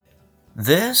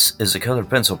This is a Colored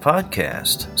Pencil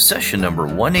Podcast, session number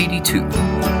 182.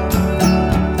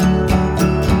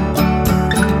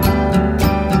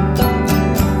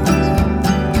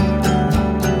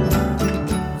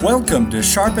 Welcome to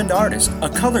Sharpened Artist, a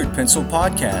Colored Pencil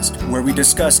Podcast, where we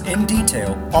discuss in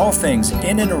detail all things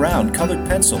in and around colored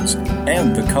pencils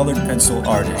and the colored pencil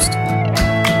artist.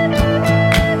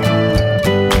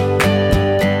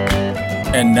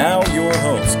 And now your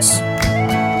hosts,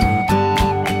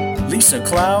 Lisa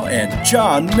Clow and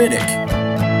John Middick.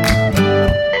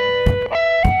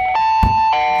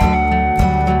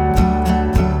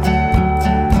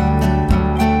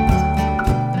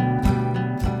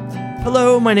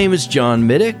 Hello, my name is John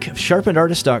Middick of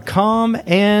SharpenedArtist.com,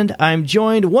 and I'm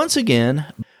joined once again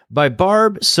by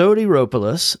Barb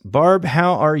Sotiropoulos. Barb,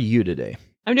 how are you today?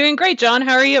 I'm doing great, John.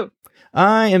 How are you?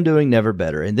 I am doing never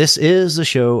better, and this is the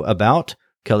show about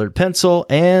colored pencil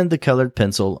and the colored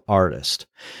pencil artist.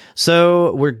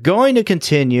 So we're going to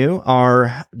continue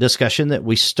our discussion that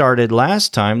we started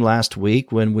last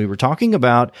week when we were talking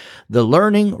about the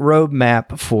learning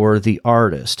roadmap for the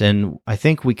artist. And I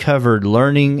think we covered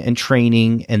learning and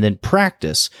training and then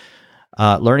practice.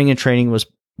 Learning and training was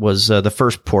the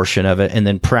first portion of it, and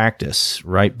then practice,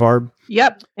 right, Barb?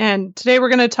 Yep. And today we're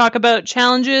going to talk about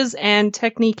challenges and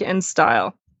technique and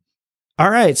style. All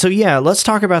right. So yeah, let's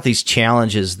talk about these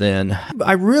challenges then.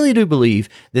 I really do believe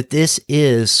that this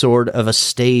is sort of a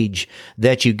stage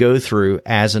that you go through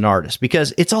as an artist,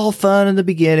 because it's all fun in the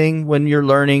beginning when you're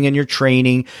learning and you're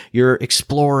training, you're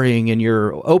exploring and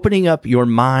you're opening up your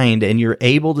mind and you're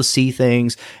able to see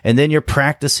things. And then you're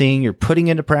practicing, you're putting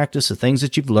into practice the things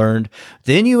that you've learned.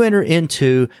 Then you enter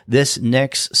into this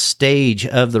next stage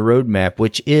of the roadmap,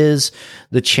 which is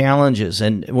the challenges.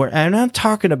 And I'm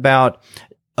talking about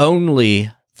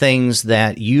only things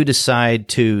that you decide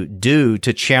to do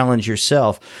to challenge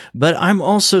yourself. But I'm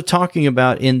also talking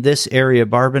about, in this area,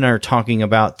 Barb and I are talking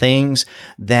about things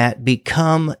that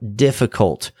become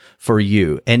difficult for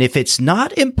you. And if it's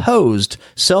not imposed,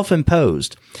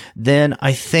 self-imposed, then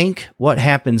I think what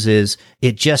happens is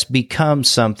it just becomes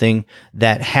something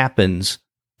that happens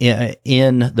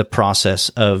in the process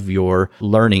of your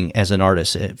learning as an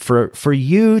artist. For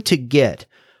you to get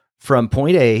from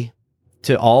point A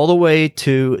to all the way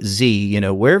to Z,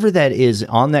 wherever that is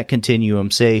on that continuum.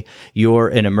 Say you're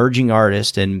an emerging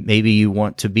artist and maybe you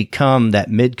want to become that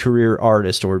mid-career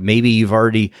artist, or maybe you've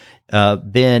already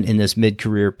been in this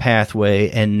mid-career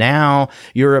pathway and now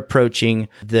you're approaching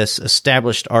this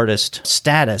established artist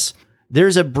status.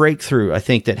 There's a breakthrough, I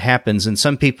think, that happens. And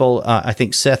some people, I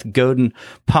think Seth Godin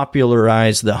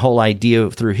popularized the whole idea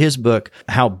through his book,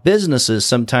 how businesses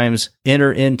sometimes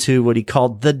enter into what he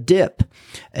called the dip.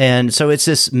 And so it's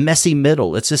this messy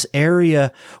middle. It's this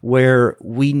area where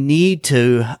we need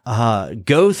to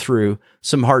go through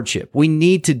some hardship. We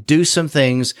need to do some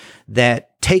things that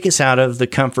take us out of the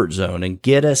comfort zone and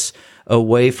get us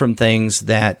away from things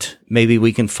that maybe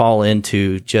we can fall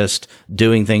into just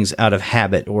doing things out of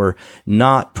habit or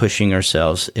not pushing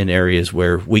ourselves in areas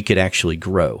where we could actually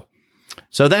grow.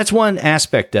 So that's one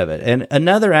aspect of it. And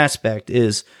another aspect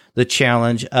is the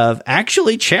challenge of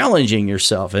actually challenging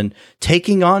yourself and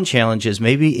taking on challenges,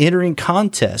 maybe entering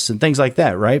contests and things like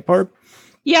that, right, Barb?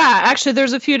 Yeah, actually,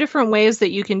 there's a few different ways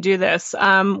that you can do this.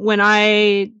 When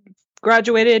I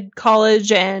graduated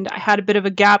college and I had a bit of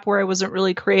a gap where I wasn't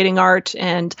really creating art,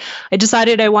 and I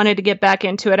decided I wanted to get back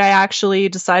into it. I actually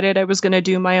decided I was going to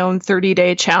do my own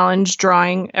 30-day challenge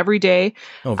drawing every day.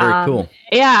 Oh, very cool.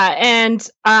 Yeah. And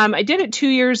I did it 2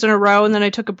 years in a row, and then I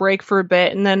took a break for a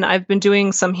bit, and then I've been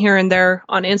doing some here and there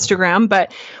on Instagram.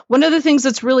 But one of the things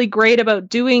that's really great about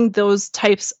doing those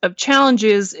types of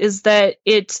challenges is that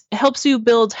it helps you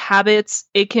build habits.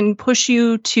 It can push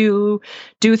you to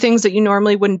do things that you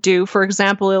normally wouldn't do. For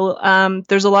example,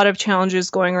 there's a lot of challenges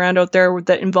going around out there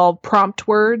that involve prompt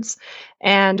words.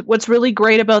 And what's really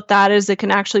great about that is it can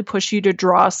actually push you to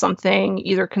draw something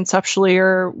either conceptually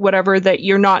or whatever that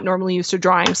you're not normally used to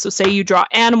drawing. So say you draw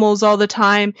animals all the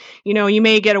time, you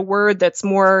may get a word that's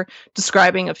more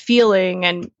describing a feeling,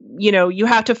 and, you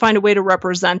have to find a way to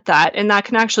represent that. And that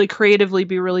can actually creatively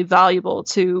be really valuable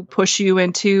to push you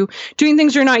into doing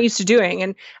things you're not used to doing.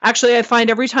 And actually, I find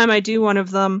every time I do one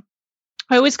of them,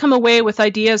 I always come away with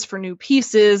ideas for new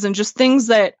pieces and just things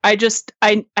that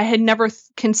I had never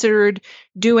considered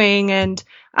doing. And,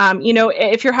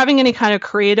 if you're having any kind of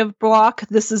creative block,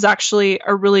 this is actually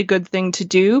a really good thing to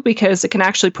do because it can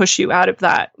actually push you out of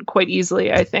that quite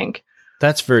easily, I think.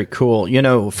 That's very cool.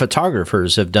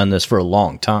 Photographers have done this for a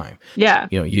long time. Yeah.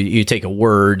 You take a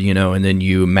word, and then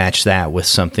you match that with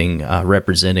something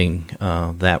representing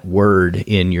that word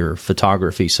in your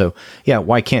photography. So, yeah,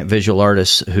 why can't visual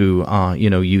artists who,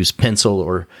 use pencil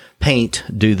or paint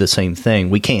do the same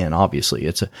thing? We can, obviously.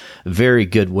 It's a very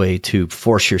good way to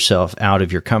force yourself out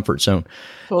of your comfort zone.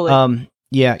 Totally.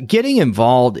 Yeah, getting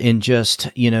involved in just,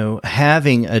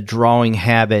 having a drawing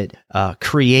habit,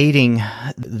 creating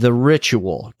the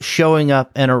ritual, showing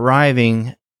up and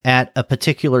arriving at a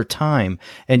particular time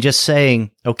and just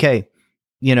saying, okay,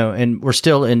 and we're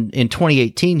still in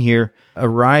 2018 here,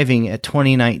 arriving at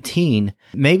 2019.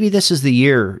 Maybe this is the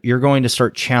year you're going to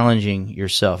start challenging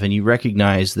yourself, and you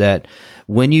recognize that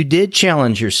when you did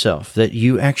challenge yourself, that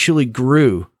you actually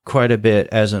grew quite a bit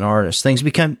as an artist. Things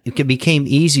became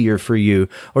easier for you,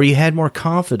 or you had more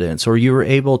confidence, or you were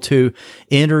able to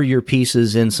enter your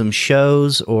pieces in some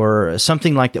shows or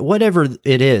something like that. Whatever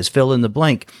it is, fill in the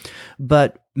blank.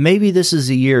 But maybe this is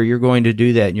the year you're going to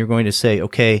do that, and you're going to say,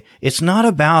 okay, it's not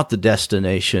about the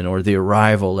destination or the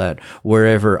arrival at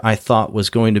wherever I thought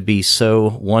was going to be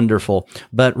so wonderful,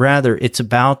 but rather it's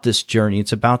about this journey.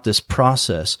 It's about this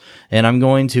process. And I'm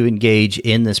going to engage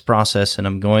in this process, and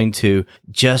I'm going to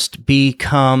just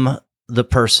become the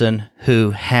person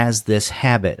who has this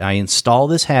habit. I install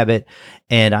this habit,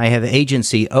 and I have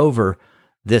agency over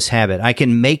this habit. I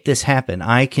can make this happen.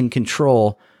 I can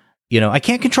control. I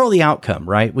can't control the outcome,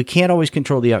 right? We can't always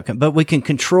control the outcome, but we can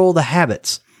control the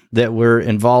habits that we're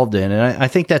involved in. And I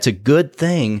think that's a good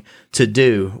thing to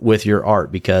do with your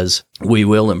art, because we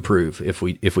will improve if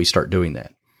we start doing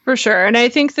that. For sure. And I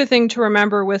think the thing to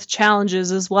remember with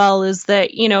challenges as well is that,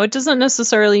 it doesn't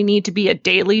necessarily need to be a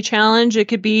daily challenge. It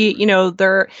could be,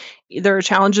 there are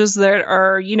challenges that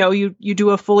are, you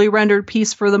do a fully rendered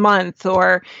piece for the month,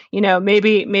 or,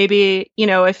 maybe,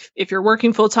 if you're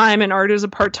working full time and art is a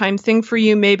part-time thing for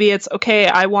you, maybe it's okay,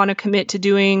 I want to commit to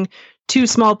doing 2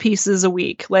 small pieces a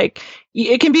week. Like,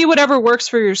 it can be whatever works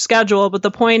for your schedule, but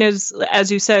the point is,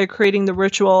 as you said, creating the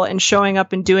ritual and showing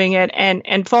up and doing it,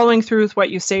 and following through with what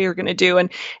you say you're going to do. And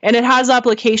it has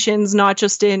applications not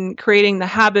just in creating the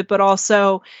habit, but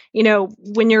also,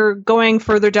 when you're going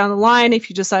further down the line, if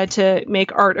you decide to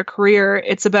make art a career,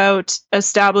 it's about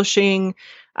establishing,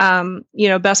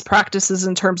 best practices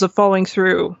in terms of following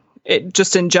through it,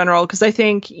 just in general. Because I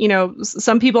think,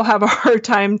 some people have a hard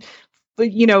time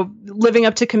living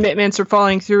up to commitments or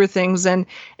following through with things. And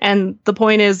the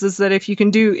point is that if you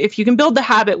can build the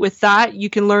habit with that, you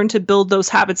can learn to build those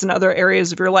habits in other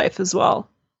areas of your life as well.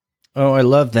 Oh, I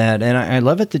love that. And I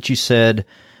love it that you said,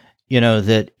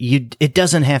 that it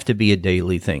doesn't have to be a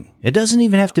daily thing. It doesn't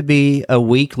even have to be a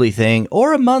weekly thing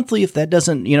or a monthly if that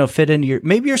doesn't, fit into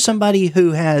maybe you're somebody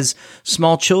who has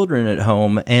small children at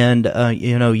home, and,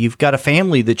 you've got a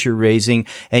family that you're raising,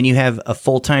 and you have a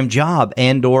full-time job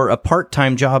and or a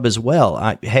part-time job as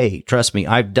well. Hey, trust me,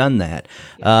 I've done that.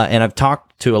 And I've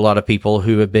talked to a lot of people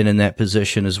who have been in that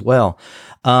position as well.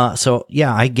 So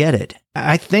yeah, I get it.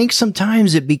 I think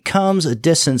sometimes it becomes a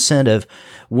disincentive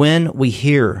when we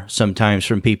hear sometimes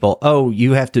from people, oh,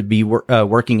 you have to be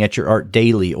working at your art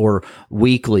daily or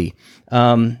weekly.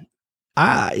 Sometimes,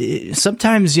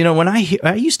 when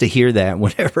I used to hear that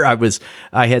whenever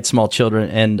I had small children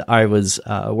and I was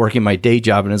working my day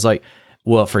job, and it's like,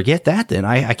 well, forget that then.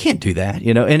 I can't do that,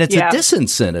 and it's a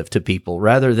disincentive to people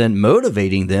rather than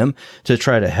motivating them to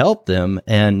try to help them,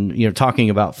 and, talking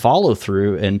about follow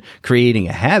through and creating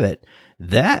a habit.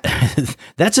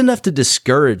 That's enough to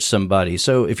discourage somebody.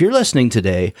 So if you're listening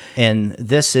today and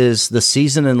this is the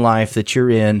season in life that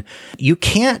you're in, you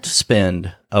can't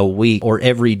spend a week or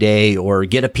every day or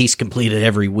get a piece completed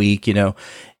every week,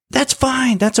 That's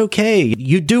fine. That's okay.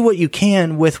 You do what you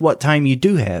can with what time you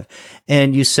do have,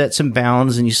 and you set some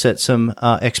bounds and you set some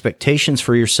expectations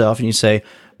for yourself, and you say,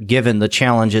 given the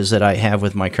challenges that I have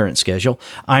with my current schedule,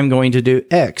 I'm going to do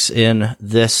X in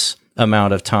this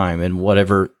amount of time, and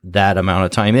whatever that amount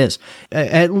of time is.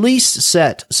 At least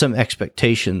set some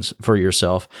expectations for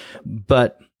yourself.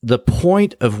 But the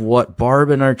point of what Barb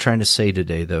and I are trying to say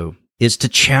today, though, is to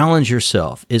challenge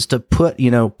yourself, is to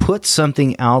put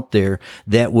something out there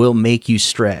that will make you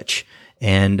stretch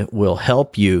and will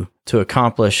help you to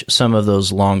accomplish some of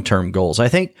those long-term goals. I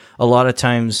think a lot of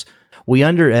times we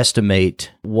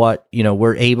underestimate what,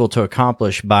 we're able to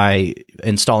accomplish by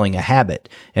installing a habit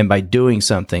and by doing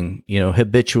something,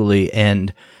 habitually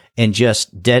and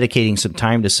just dedicating some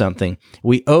time to something.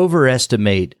 We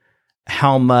overestimate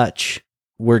how much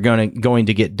we're going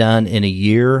to get done in a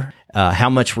year, how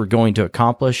much we're going to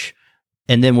accomplish.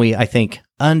 And then I think,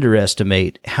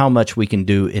 underestimate how much we can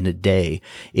do in a day.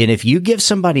 And if you give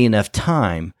somebody enough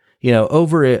time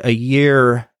over a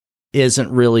year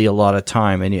isn't really a lot of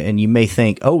time. And you may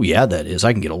think, oh yeah, that is,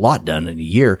 I can get a lot done in a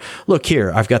year. Look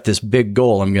here, I've got this big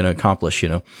goal I'm going to accomplish,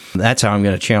 That's how I'm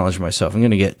going to challenge myself. I'm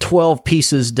going to get 12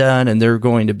 pieces done and they're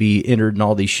going to be entered in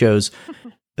all these shows.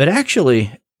 But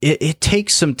actually, it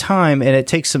takes some time and it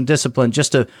takes some discipline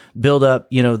just to build up,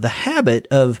 the habit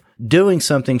of doing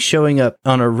something, showing up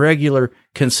on a regular,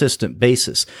 consistent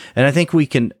basis. And I think we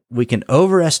can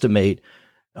overestimate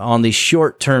on these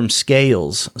short-term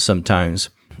scales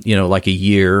sometimes, like a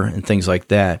year and things like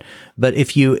that. But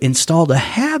if you installed a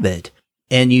habit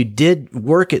and you did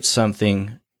work at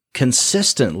something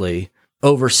consistently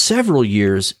over several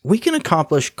years, we can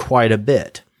accomplish quite a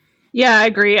bit. Yeah, I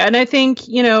agree. And I think,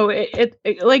 it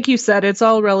like you said, it's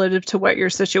all relative to what your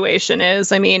situation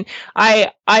is. I mean,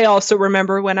 I also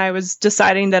remember when I was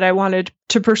deciding that I wanted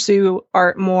to pursue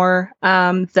art more,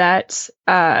 that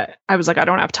I was like, I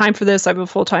don't have time for this. I have a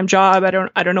full-time job. I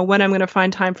don't know when I'm going to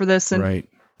find time for this. And, right.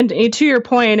 And to your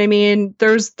point, I mean,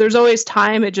 there's always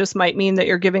time. It just might mean that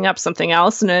you're giving up something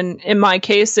else. And in my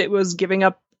case, it was giving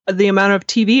up the amount of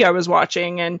TV I was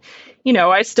watching. And,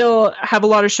 I still have a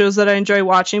lot of shows that I enjoy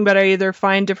watching, but I either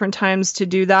find different times to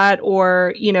do that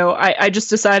or, I just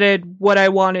decided what I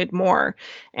wanted more.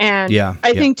 And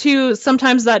I think too,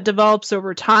 sometimes that develops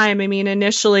over time. I mean,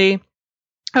 initially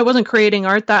I wasn't creating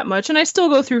art that much, and I still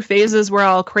go through phases where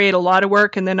I'll create a lot of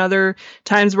work and then other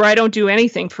times where I don't do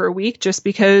anything for a week just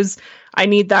because I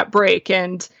need that break.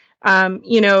 And,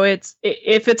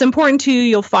 if it's important to you,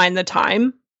 you'll find the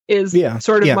time. Is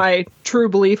sort of my true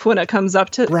belief when it comes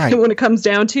up to when it comes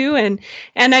down to. And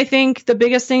I think the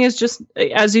biggest thing is just,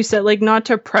 as you said, like not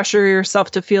to pressure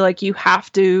yourself to feel like you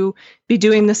have to be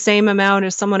doing the same amount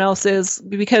as someone else is,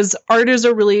 because art is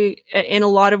in a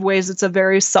lot of ways, it's a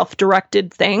very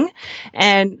self-directed thing.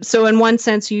 And so in one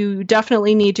sense, you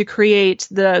definitely need to create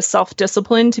the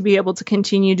self-discipline to be able to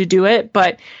continue to do it.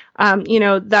 But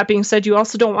that being said, you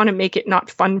also don't want to make it not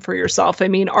fun for yourself. I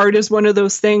mean, art is one of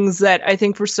those things that I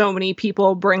think for so many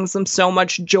people brings them so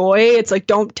much joy. It's like,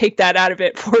 don't take that out of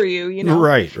it for you,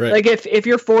 Right. Like if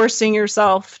you're forcing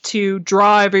yourself to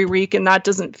draw every week and that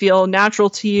doesn't feel natural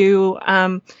to you,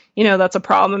 that's a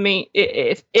problem. I mean,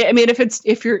 if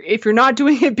you're not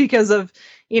doing it because of,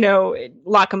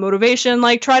 lack of motivation,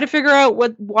 like try to figure out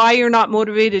why you're not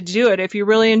motivated to do it. If you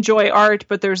really enjoy art,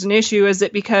 but there's an issue, is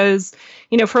it because,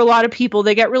 for a lot of people,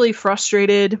 they get really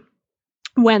frustrated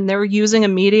when they're using a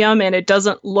medium and it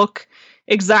doesn't look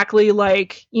exactly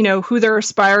like, who they're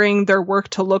aspiring their work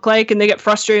to look like. And they get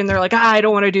frustrated and they're like, I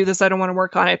don't want to do this. I don't want to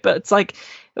work on it. But it's like,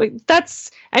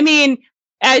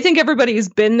 I think everybody's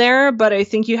been there, but I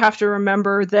think you have to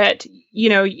remember that,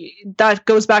 that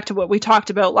goes back to what we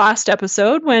talked about last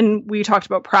episode when we talked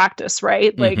about practice,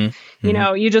 right? Like,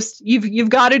 you've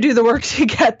got to do the work to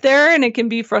get there, and it can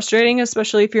be frustrating,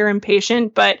 especially if you're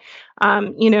impatient. But,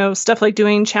 stuff like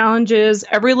doing challenges,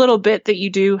 every little bit that you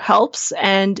do helps.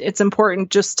 And it's important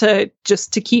just to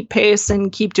keep pace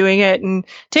and keep doing it and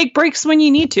take breaks when you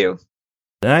need to.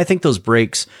 And I think those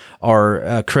breaks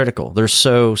are critical. They're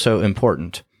so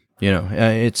important.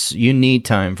 You need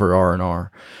time for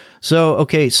R&R.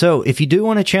 So if you do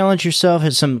want to challenge yourself,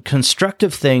 has some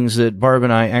constructive things that Barb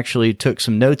and I actually took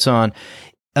some notes on.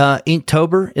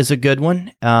 Inktober is a good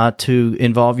one to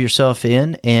involve yourself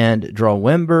in, and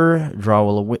Drawwimber,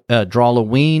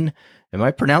 Drawloween. Am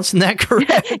I pronouncing that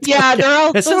correct? Yeah, they're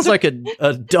all. It sounds like a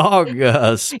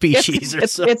dog species or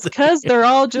something. It's because they're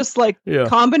all just like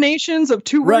combinations of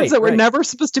two words that were never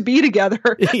supposed to be together.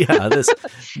 Yeah, this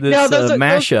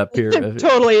mashup here.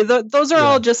 Totally, those are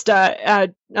all just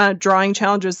drawing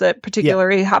challenges that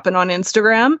particularly happen on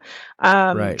Instagram.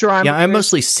 Right. I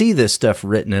mostly see this stuff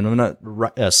written, and I'm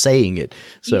not saying it,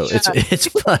 so it's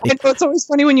funny. It's always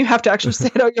funny when you have to actually say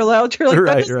it out loud. You're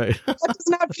like, that does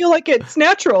not feel like it's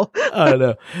natural. I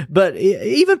know, but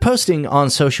even posting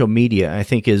on social media, I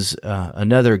think, is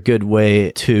another good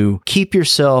way to keep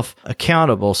yourself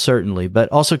accountable, certainly,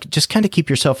 but also just kind of keep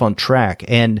yourself on track.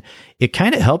 And it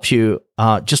kind of helps you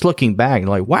just looking back and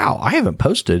like, wow, I haven't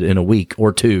posted in a week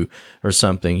or two or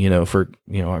something,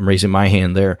 I'm raising my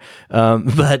hand there.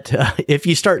 But if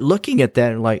you start looking at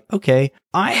that and like, okay,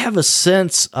 I have a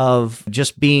sense of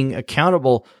just being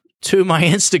accountable to my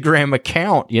Instagram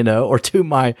account, or to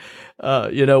my,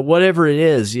 whatever it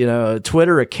is,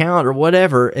 Twitter account or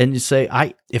whatever. And you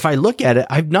say, if I look at it,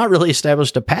 I've not really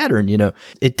established a pattern,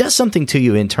 it does something to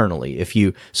you internally. If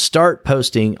you start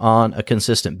posting on a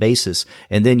consistent basis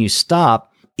and then you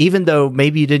stop, even though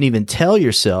maybe you didn't even tell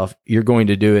yourself you're going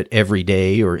to do it every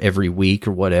day or every week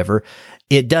or whatever,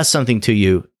 it does something to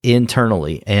you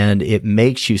internally, and it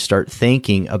makes you start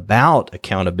thinking about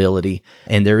accountability.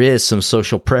 And there is some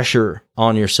social pressure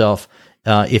on yourself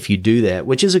if you do that,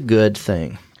 which is a good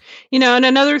thing. And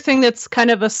another thing that's kind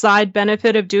of a side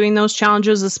benefit of doing those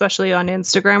challenges, especially on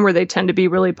Instagram, where they tend to be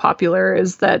really popular,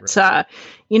 is that,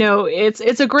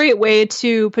 it's a great way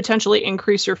to potentially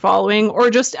increase your following or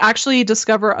just actually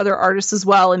discover other artists as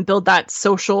well and build that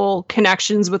social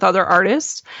connections with other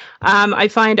artists. I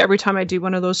find every time I do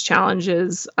one of those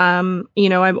challenges, I'm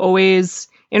always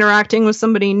interacting with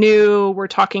somebody new. We're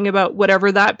talking about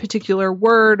whatever that particular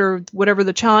word or whatever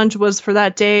the challenge was for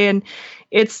that day. And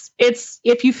it's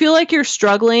if you feel like you're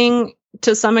struggling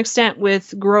to some extent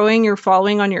with growing your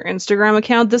following on your Instagram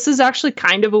account, this is actually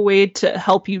kind of a way to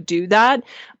help you do that.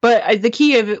 But the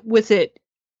key with it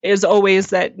is always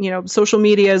that, social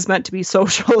media is meant to be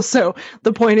social. So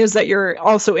the point is that you're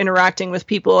also interacting with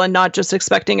people and not just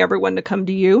expecting everyone to come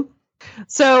to you.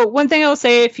 So one thing I'll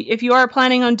say, if you are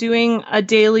planning on doing a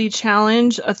daily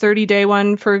challenge, a 30-day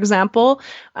one, for example,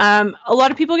 a lot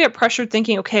of people get pressured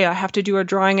thinking, okay, I have to do a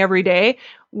drawing every day.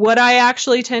 What I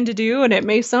actually tend to do, and it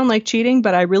may sound like cheating,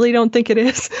 but I really don't think it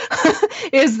is,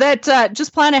 is that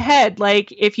just plan ahead.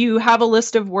 Like if you have a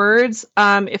list of words,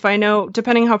 if I know,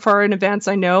 depending how far in advance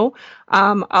I know,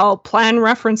 I'll plan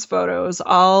reference photos.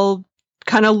 I'll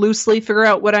kind of loosely figure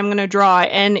out what I'm going to draw.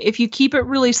 And if you keep it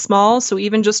really small, so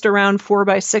even just around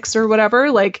 4x6 or whatever,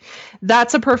 like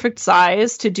that's a perfect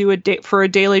size to do for a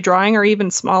daily drawing, or even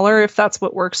smaller if that's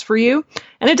what works for you.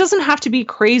 And it doesn't have to be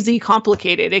crazy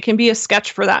complicated. It can be a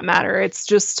sketch for that matter. It's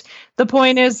just, the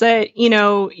point is that,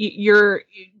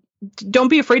 don't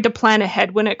be afraid to plan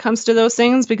ahead when it comes to those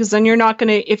things, because then you're not going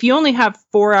to, if you only have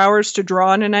 4 hours to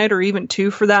draw in a night, or even 2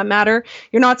 for that matter,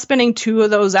 you're not spending 2 of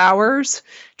those hours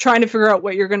trying to figure out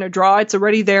what you're going to draw. It's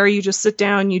already there. You just sit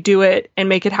down, you do it, and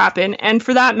make it happen. And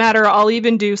for that matter, I'll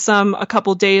even do a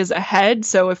couple days ahead.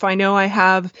 So if I know I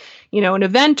have, an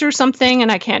event or something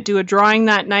and I can't do a drawing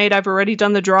that night, I've already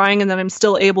done the drawing, and then I'm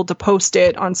still able to post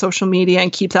it on social media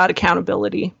and keep that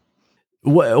accountability.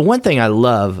 One thing I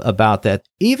love about that,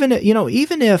 even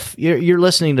if you're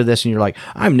listening to this and you're like,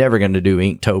 I'm never going to do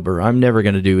Inktober, I'm never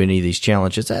going to do any of these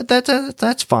challenges,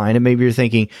 that's fine. And maybe you're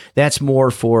thinking that's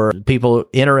more for people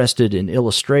interested in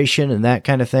illustration and that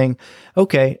kind of thing.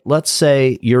 Okay, let's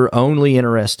say you're only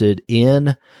interested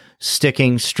in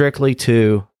sticking strictly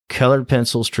to colored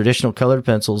pencils, traditional colored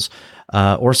pencils,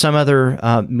 or some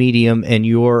other medium, and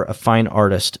you're a fine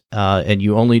artist, and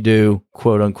you only do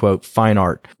quote unquote fine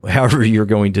art, however you're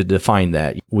going to define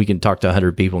that. We can talk to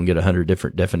 100 people and get 100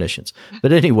 different definitions.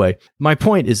 But anyway, my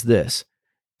point is this.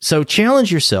 So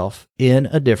challenge yourself in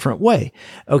a different way.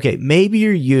 Okay, maybe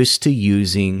you're used to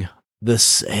using the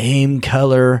same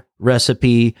color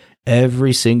recipe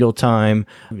every single time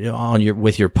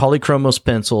with your polychromos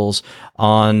pencils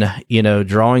on,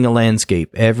 drawing a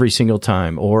landscape every single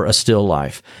time, or a still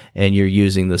life, and you're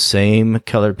using the same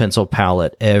colored pencil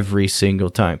palette every single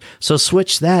time. So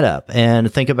switch that up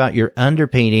and think about your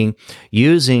underpainting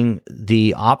using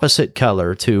the opposite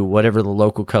color to whatever the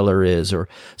local color is, or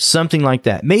something like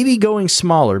that. Maybe going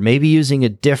smaller, maybe using a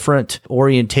different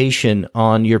orientation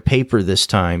on your paper this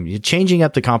time. You're changing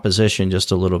up the composition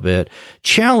just a little bit.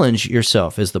 Challenge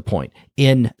yourself is the point,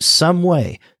 in some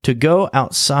way, to go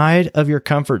outside of your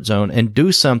comfort zone and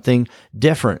do something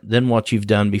different than what you've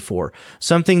done before.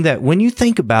 Something that when you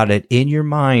think about it in your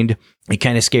mind, it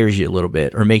kind of scares you a little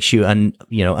bit, or makes you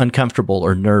uncomfortable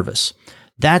or nervous.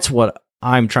 That's what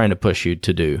I'm trying to push you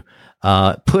to do.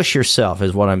 Push yourself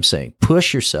is what I'm saying.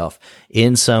 Push yourself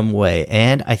in some way.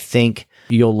 And I think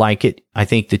you'll like it. I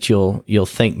think that you'll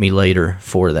thank me later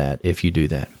for that if you do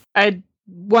that. I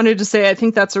wanted to say, I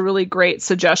think that's a really great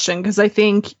suggestion, because I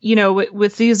think,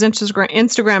 with these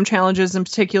Instagram challenges in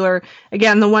particular,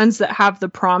 again, the ones that have the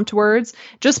prompt words,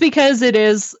 just because it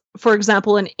is, for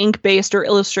example, an ink-based or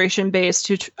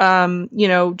illustration-based,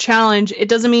 challenge, it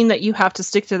doesn't mean that you have to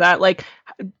stick to that. Like,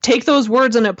 take those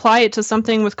words and apply it to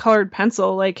something with colored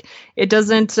pencil. Like, it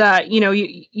doesn't,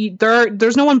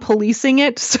 there's no one policing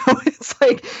it. So it's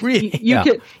like,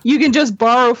 you can just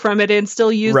borrow from it and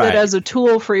still use it as a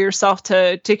tool for yourself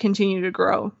to continue to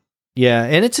grow. Yeah,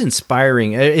 and it's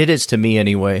inspiring. It is to me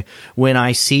anyway. When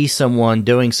I see someone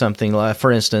doing something,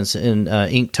 for instance, in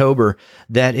Inktober,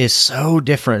 that is so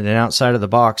different and outside of the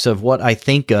box of what I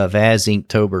think of as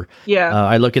Inktober. Yeah.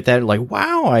 I look at that like,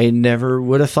 wow, I never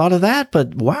would have thought of that,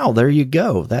 but wow, there you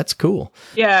go. That's cool.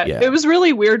 Yeah. It was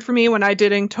really weird for me when I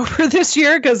did Inktober this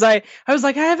year because I was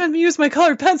like, I haven't used my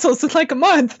colored pencils in like a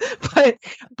month.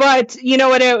 But you know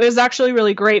what? It was actually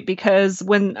really great because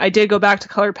when I did go back to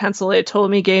colored pencil, it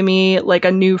gave me like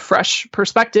a new, fresh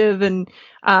perspective. And,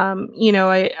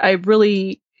 I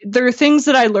really, there are things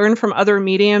that I learned from other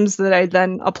mediums that I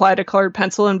then apply to colored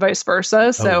pencil and vice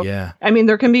versa. So, I mean,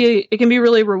 it can be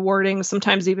really rewarding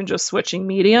sometimes even just switching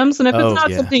mediums. And if it's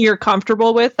not something you're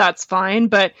comfortable with, that's fine.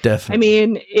 But definitely. I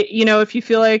mean, if you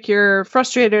feel like you're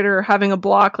frustrated or having a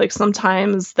block, like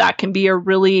sometimes that can be a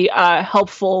really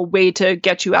helpful way to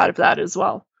get you out of that as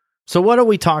well. So what are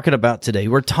we talking about today?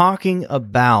 We're talking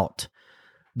about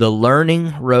the learning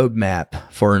roadmap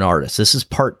for an artist. This is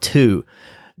part 2.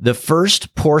 The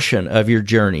first portion of your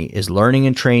journey is learning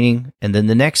and training, and then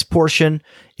the next portion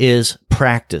is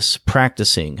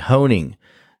practicing, honing,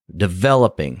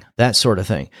 developing, that sort of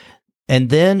thing. And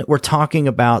then we're talking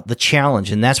about the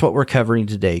challenge, and that's what we're covering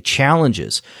today,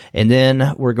 challenges. And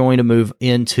then we're going to move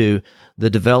into the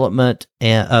development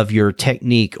of your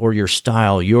technique or your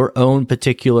style, your own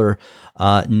particular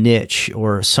niche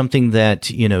or something that,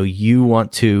 you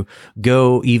want to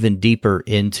go even deeper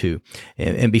into.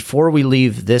 And before we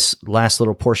leave this last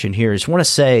little portion here, I just want to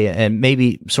say, and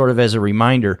maybe sort of as a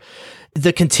reminder,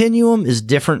 the continuum is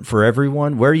different for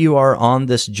everyone. Where you are on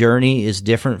this journey is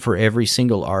different for every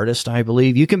single artist, I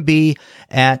believe. You can be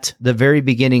at the very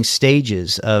beginning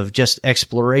stages of just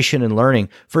exploration and learning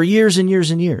for years and years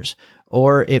and years.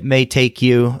 Or it may take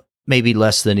you maybe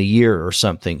less than a year or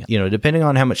something, depending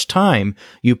on how much time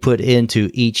you put into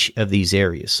each of these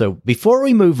areas. So before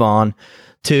we move on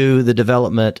to the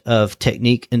development of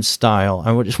technique and style,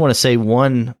 I just want to say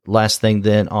one last thing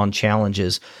then on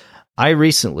challenges. I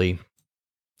recently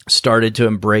started to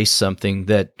embrace something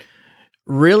that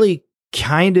really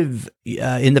kind of,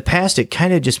 in the past, it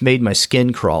kind of just made my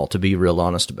skin crawl, to be real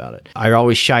honest about it. I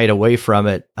always shied away from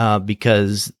it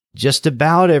because just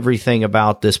about everything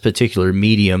about this particular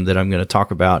medium that I'm going to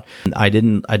talk about, I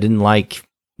didn't like,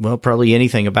 probably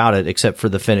anything about it except for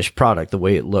the finished product, the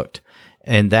way it looked.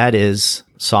 And that is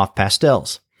soft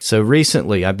pastels. So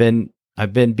recently I've been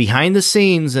behind the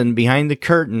scenes and behind the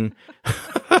curtain.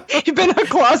 You've been a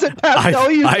closet pastel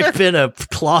user. I've been a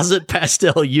closet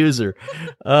pastel user.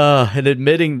 And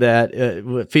admitting that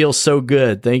it feels so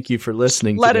good. Thank you for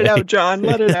listening. Let it out, John.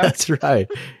 Let it out. That's right.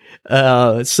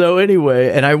 So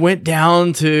anyway, and I went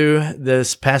down to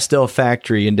this pastel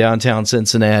factory in downtown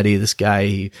Cincinnati. This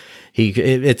guy,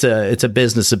 it's a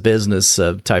business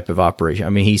type of operation. I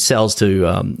mean, he sells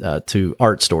to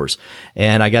art stores,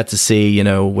 and I got to see,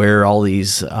 where all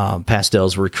these,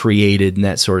 pastels were created and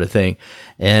that sort of thing.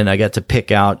 And I got to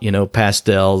pick out,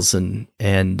 pastels and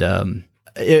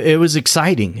it was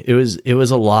exciting. It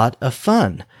was a lot of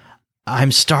fun.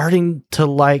 I'm starting to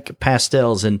like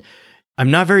pastels, and I'm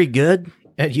not very good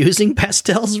at using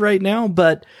pastels right now,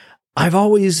 but I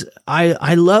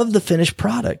love the finished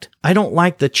product. I don't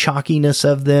like the chalkiness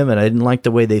of them, and I didn't like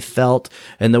the way they felt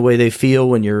and the way they feel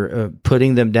when you're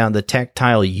putting them down, the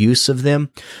tactile use of them.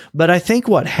 But I think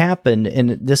what happened,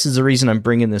 and this is the reason I'm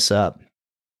bringing this up,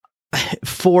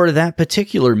 for that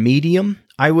particular medium,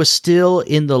 I was still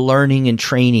in the learning and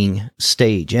training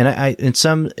stage, and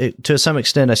to some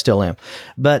extent I still am,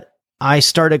 but I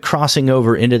started crossing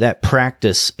over into that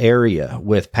practice area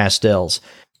with pastels.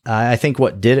 I think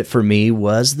what did it for me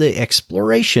was the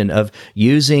exploration of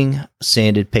using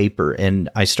sanded paper. And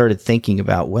I started thinking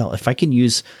about, if I can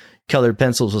use colored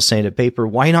pencils with sanded paper,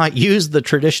 why not use the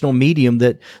traditional medium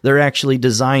that they're actually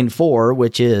designed for,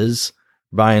 which is,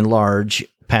 by and large,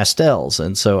 pastels.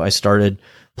 And so I started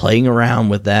playing around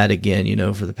with that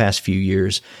again, for the past few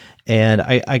years. And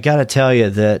I got to tell you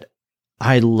that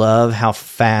I love how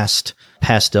fast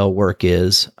pastel work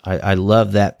is. I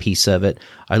love that piece of it.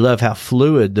 I love how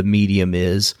fluid the medium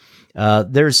is.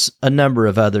 There's a number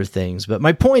of other things, but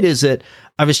my point is that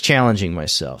I was challenging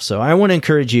myself. So I want to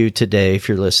encourage you today, if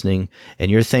you're listening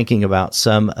and you're thinking about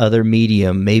some other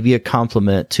medium, maybe a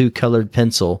complement to colored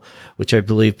pencil, which I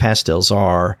believe pastels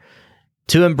are,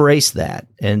 to embrace that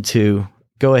and to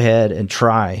go ahead and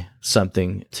try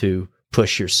something to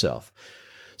push yourself.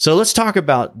 So let's talk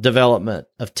about development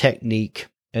of technique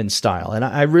and style. And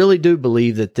I really do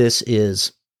believe that this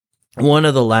is one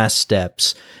of the last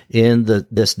steps in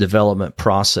this development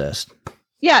process.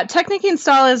 Yeah, technique and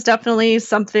style is definitely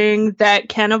something that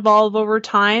can evolve over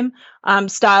time.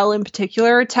 Style in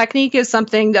particular, technique is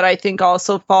something that I think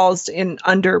also falls in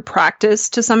under practice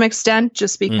to some extent,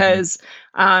 just because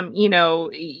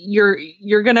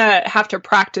you're gonna have to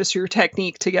practice your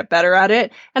technique to get better at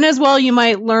it, and as well, you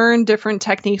might learn different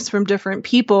techniques from different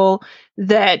people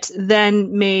that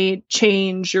then may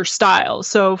change your style.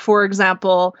 So, for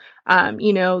example,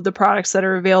 the products that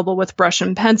are available with brush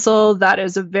and pencil,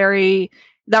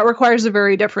 that requires a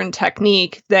very different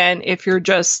technique than if you're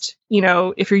just,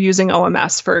 if you're using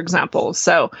OMS, for example.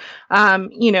 So,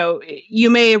 you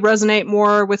may resonate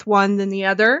more with one than the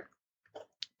other.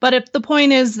 But if the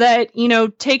point is that,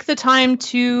 take the time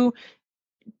to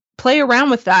play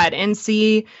around with that and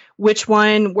see which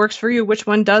one works for you, which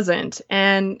one doesn't.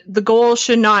 And the goal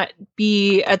should not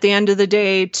be at the end of the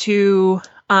day to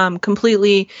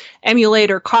completely emulate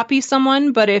or copy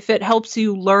someone, but if it helps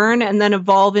you learn and then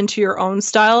evolve into your own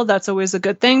style, that's always a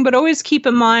good thing. But always keep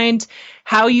in mind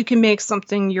how you can make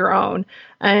something your own.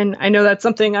 And I know that's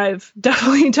something I've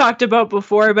definitely talked about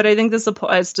before, but I think this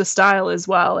applies to style as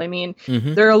well. I mean,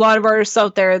 there are a lot of artists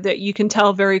out there that you can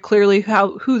tell very clearly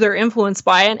who they're influenced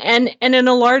by. And in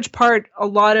a large part, a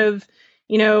lot of,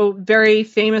 very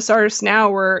famous artists now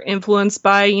were influenced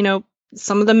by,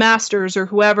 some of the masters or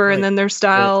whoever, right. And then their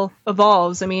style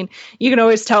evolves. I mean, you can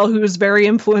always tell who's very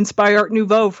influenced by Art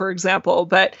Nouveau, for example,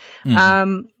 but,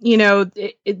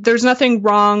 there's nothing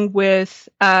wrong with,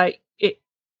 I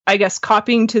guess,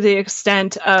 copying to the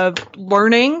extent of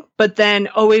learning, but then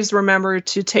always remember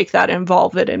to take that,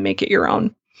 involve it, and make it your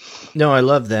own. No, I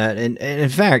love that. And in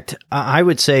fact, I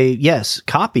would say, yes,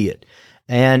 copy it.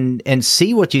 And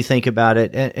see what you think about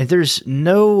it. And there's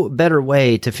no better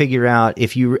way to figure out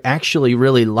if you actually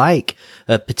really like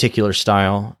a particular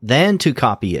style than to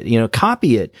copy it.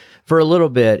 Copy it for a little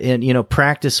bit and,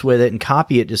 practice with it and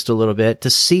copy it just a little bit to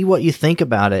see what you think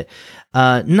about it.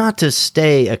 Not to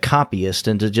stay a copyist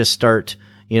and to just start,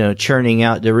 churning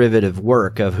out derivative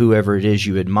work of whoever it is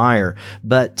you admire,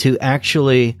 but to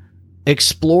actually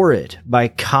explore it by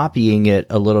copying it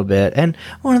a little bit. And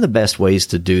one of the best ways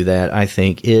to do that, I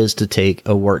think, is to take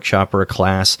a workshop or a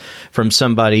class from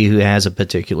somebody who has a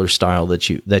particular style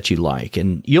that you like,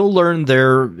 and you'll learn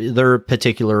their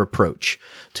particular approach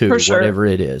to whatever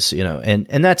it is,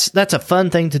 and that's a fun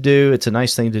thing to do. It's a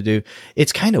nice thing to do.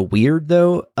 It's kind of weird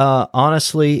though,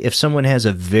 honestly, if someone has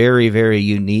a very, very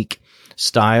unique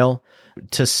style,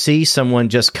 to see someone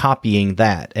just copying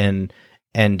that and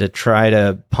to try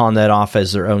to pawn that off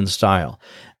as their own style.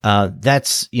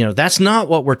 That's not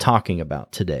what we're talking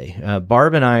about today.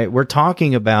 Barb and I, we're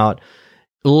talking about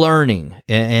learning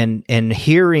and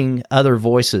hearing other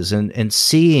voices and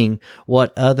seeing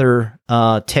what other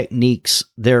techniques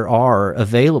there are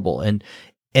available, and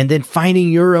then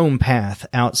finding your own path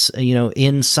out,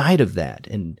 inside of that,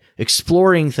 and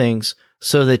exploring things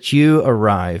so that you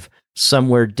arrive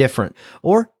somewhere different.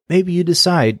 Or maybe you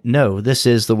decide, no, this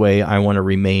is the way I want to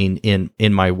remain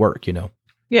in my work,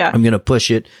 Yeah. I'm going to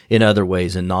push it in other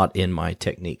ways and not in my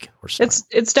technique or style.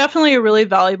 It's definitely a really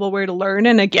valuable way to learn.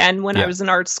 And again, when I was in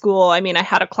art school, I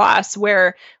had a class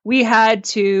where we had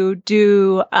to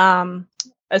do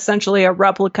essentially a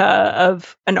replica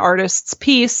of an artist's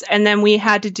piece, and then we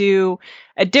had to do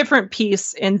a different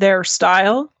piece in their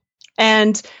style.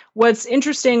 And what's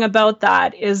interesting about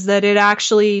that is that it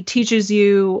actually teaches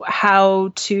you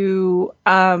how to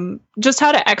just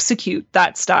how to execute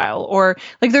that style, or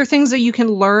like there are things that you can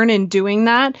learn in doing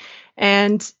that.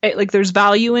 And there's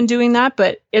value in doing that,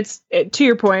 but to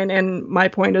your point, and my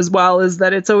point as well, is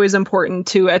that it's always important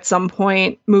to at some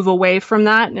point move away from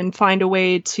that and find a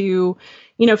way to,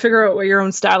 figure out what your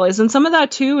own style is. And some of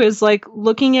that too is like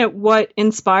looking at what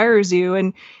inspires you.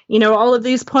 And, all of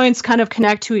these points kind of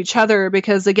connect to each other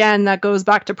because again, that goes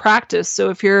back to practice.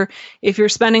 So if you're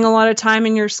spending a lot of time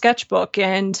in your sketchbook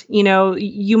and,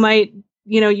 you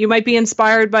might be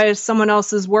inspired by someone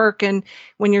else's work. And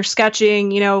when you're sketching,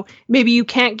 maybe you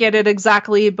can't get it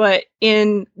exactly, but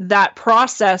in that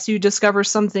process, you discover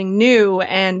something new,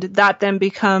 and that then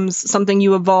becomes something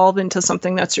you evolve into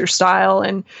something that's your style.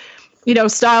 And,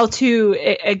 style too,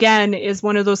 again, is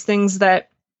one of those things that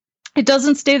it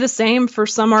doesn't stay the same for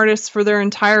some artists for their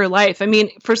entire life.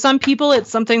 For some people, it's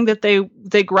something that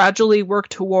they gradually work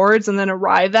towards and then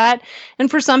arrive at.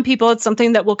 And for some people, it's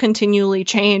something that will continually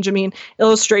change.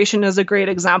 Illustration is a great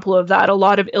example of that. A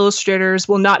lot of illustrators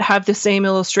will not have the same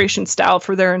illustration style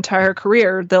for their entire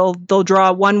career. They'll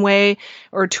draw one way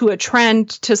or to a trend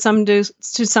to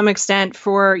some extent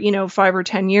for, 5 or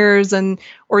 10 years,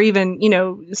 or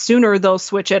even, sooner they'll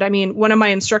switch it. One of my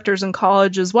instructors in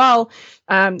college as well,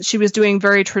 she was doing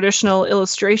very traditional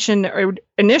illustration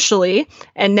initially,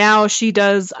 and now she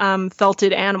does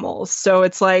felted animals. So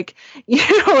it's like,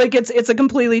 like it's a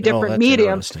completely different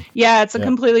medium. Yeah, it's a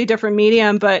completely different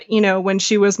medium. But when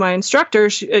she was my instructor,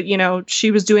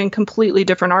 she was doing completely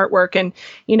different artwork, and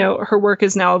her work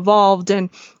is now evolved, and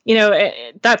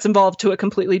that's involved to a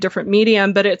completely different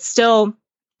medium, but it's still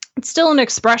an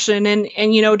expression, and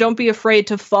don't be afraid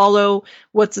to follow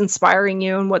what's inspiring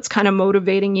you and what's kind of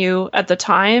motivating you at the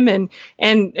time,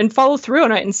 and follow through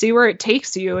on it and see where it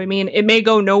takes you. I mean, it may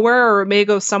go nowhere, or it may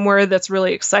go somewhere that's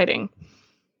really exciting.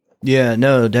 Yeah,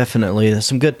 no, definitely. There's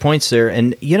some good points there.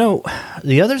 And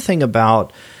the other thing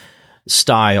about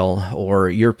style or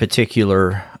your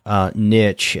particular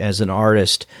niche as an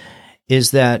artist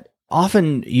is that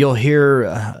often you'll hear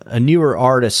a newer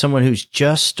artist, someone who's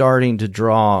just starting to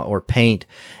draw or paint,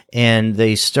 and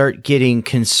they start getting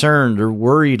concerned or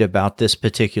worried about this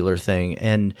particular thing.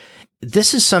 And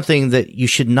this is something that you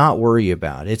should not worry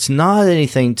about. It's not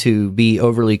anything to be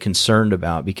overly concerned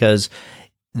about, because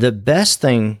the best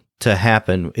thing to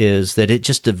happen is that it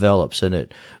just develops and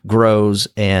it grows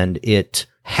and it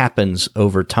happens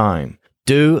over time.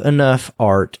 Do enough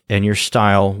art and your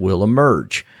style will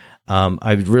emerge.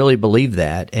 I really believe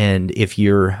that. And if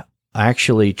you're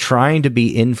actually trying to be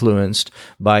influenced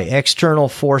by external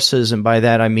forces, and by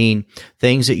that I mean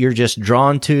things that you're just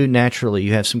drawn to naturally,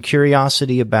 you have some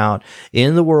curiosity about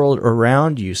in the world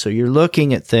around you. So you're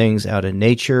looking at things out in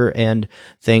nature and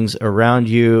things around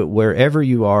you, wherever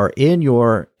you are in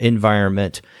your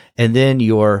environment, and then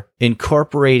you're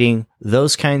incorporating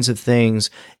those kinds of things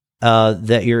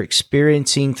that you're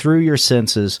experiencing through your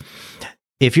senses.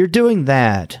 If you're doing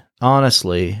that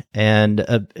honestly and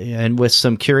with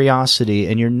some curiosity,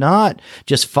 and you're not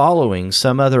just following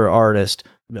some other artist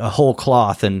a whole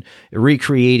cloth and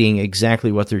recreating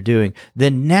exactly what they're doing,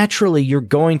 then naturally you're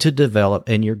going to develop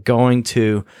and you're going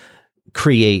to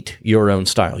create your own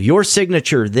style. Your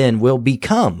signature then will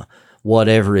become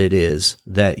whatever it is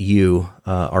that you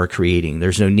are creating.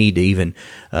 There's no need to even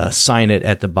sign it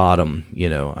at the bottom,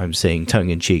 I'm saying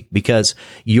tongue in cheek, because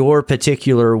your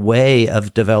particular way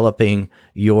of developing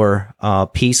your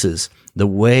pieces, the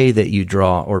way that you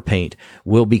draw or paint,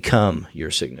 will become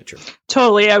your signature.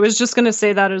 Totally. I was just going to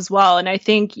say that as well. And I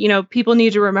think, people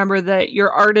need to remember that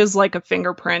your art is like a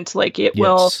fingerprint. Like it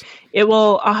will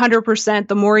 100%,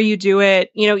 the more you do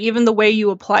it, even the way you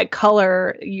apply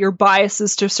color, your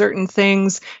biases to certain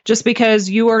things, just because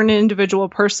you are an individual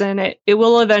person, it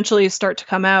will eventually start to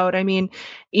come out. I mean,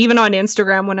 even on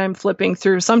Instagram, when I'm flipping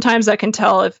through, sometimes I can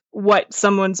tell what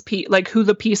someone's who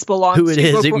the piece belongs to. Who it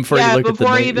is, even before you look at the name. Before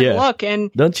I even look.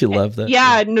 And don't you love that?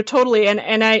 Yeah, no, totally.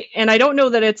 And I don't know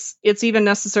that it's even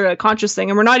necessarily a conscious thing.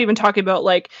 And we're not even talking about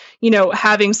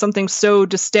having something so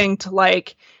distinct,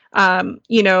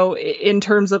 in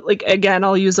terms of again,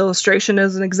 I'll use illustration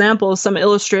as an example. Some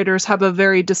illustrators have a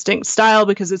very distinct style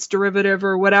because it's derivative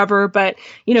or whatever. But,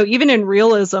 even in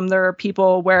realism, there are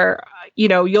people where,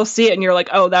 you'll see it and you're like,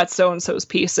 oh, that's so-and-so's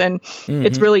piece. And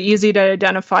it's really easy to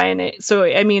identify in it. So,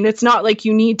 I mean, it's not like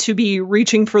you need to be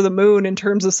reaching for the moon in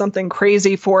terms of something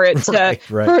crazy for it to,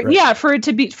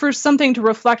 for something to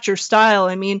reflect your style.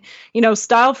 I mean,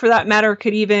 style for that matter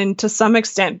could even to some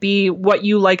extent be what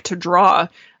you like to draw.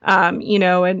 And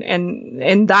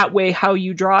that way, how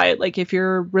you draw it. Like if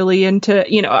you're really into,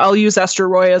 I'll use Esther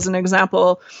Roy as an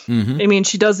example. I mean,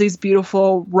 she does these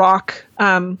beautiful rock,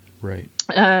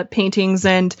 paintings,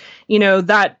 and,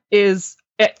 that is,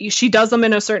 she does them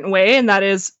in a certain way, and that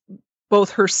is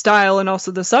both her style and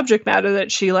also the subject matter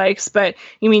that she likes. But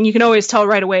I mean, you can always tell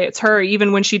right away it's her,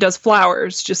 even when she does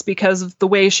flowers, just because of the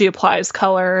way she applies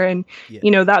color and,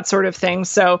 that sort of thing.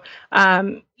 So,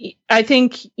 I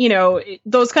think,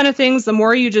 those kind of things, the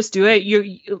more you just do it,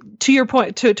 to your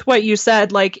point, to what you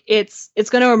said, it's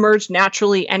going to emerge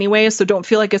naturally anyway. So don't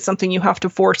feel like it's something you have to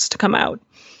force to come out.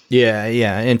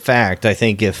 Yeah. In fact, I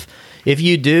think if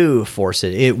you do force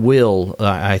it, it will,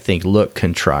 I think, look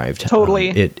contrived. Totally.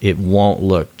 It won't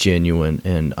look genuine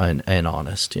and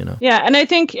honest, Yeah, and I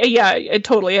think,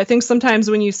 totally. I think sometimes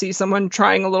when you see someone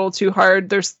trying a little too hard,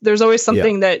 there's always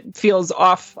something that feels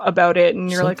off about it,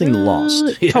 and you're something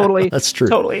lost. Yeah, totally. That's true.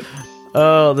 Totally.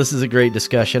 Oh, this is a great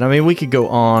discussion. I mean, we could go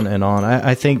on and on.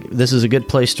 I think this is a good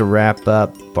place to wrap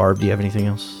up. Barb, do you have anything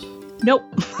else? Nope.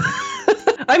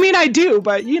 I mean, I do,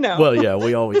 but Well, yeah,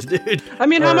 we always did. I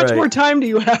mean, how much more time do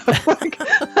you have?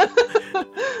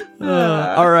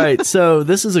 All right. So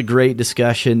this is a great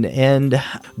discussion. And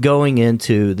going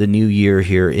into the new year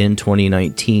here in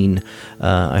 2019,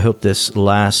 I hope this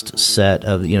last set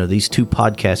of, these two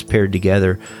podcasts paired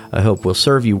together, I hope will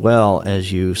serve you well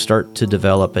as you start to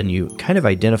develop and you kind of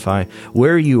identify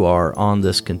where you are on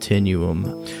this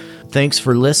continuum. Thanks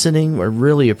for listening. I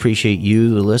really appreciate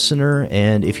you, the listener.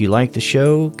 And if you like the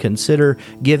show, consider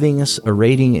giving us a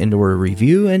rating and or a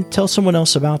review and tell someone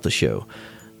else about the show.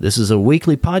 This is a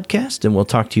weekly podcast, and we'll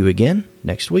talk to you again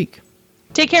next week.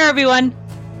 Take care, everyone.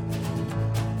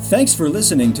 Thanks for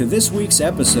listening to this week's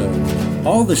episode.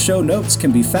 All the show notes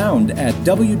can be found at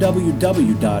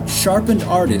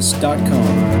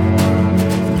www.sharpenedartist.com.